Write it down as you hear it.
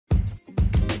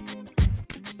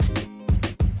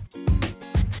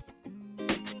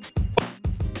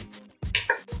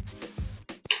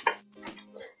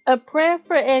A prayer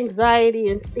for anxiety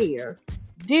and fear.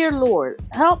 Dear Lord,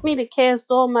 help me to cast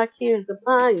all my cares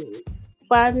upon you,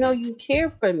 for I know you care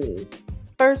for me.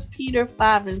 1 Peter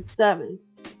 5 and 7.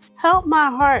 Help my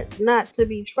heart not to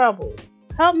be troubled.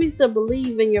 Help me to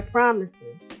believe in your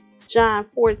promises. John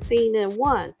 14 and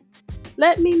 1.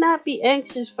 Let me not be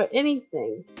anxious for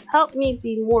anything. Help me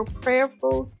be more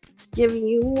prayerful, giving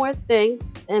you more thanks,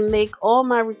 and make all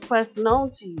my requests known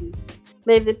to you.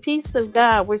 May the peace of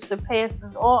God, which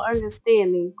surpasses all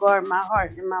understanding, guard my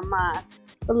heart and my mind.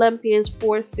 Philippians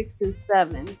 4, 6, and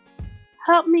 7.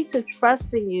 Help me to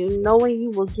trust in you, knowing you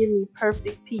will give me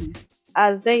perfect peace.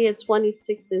 Isaiah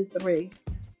 26 and 3.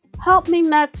 Help me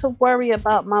not to worry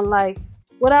about my life,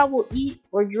 what I will eat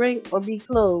or drink or be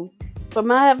clothed, for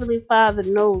my Heavenly Father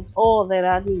knows all that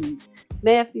I need.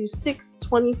 Matthew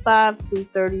 6:25 through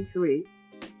 33.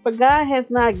 For God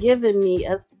has not given me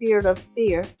a spirit of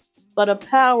fear, but a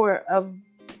power of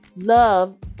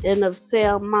love and of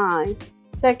sound mind.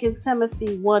 2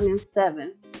 Timothy 1 and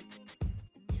 7.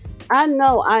 I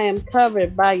know I am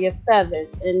covered by your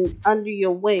feathers, and under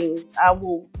your wings I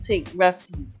will take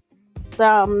refuge.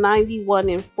 Psalm 91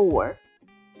 and 4.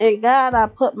 In God I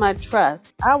put my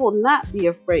trust. I will not be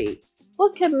afraid.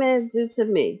 What can man do to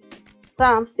me?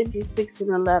 Psalm 56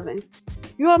 and 11.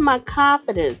 You are my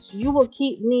confidence. You will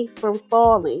keep me from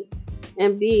falling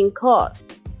and being caught.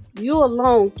 You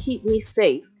alone keep me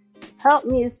safe. Help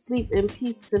me to sleep in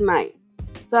peace tonight.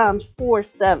 Psalms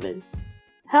 4:7.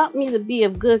 Help me to be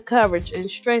of good courage and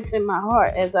strengthen my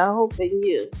heart as I hope in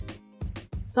you.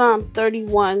 Psalms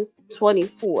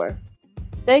 31:24.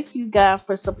 Thank you, God,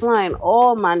 for supplying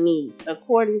all my needs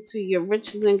according to your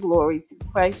riches and glory through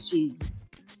Christ Jesus.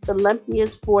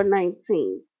 Philippians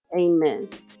 4:19. Amen.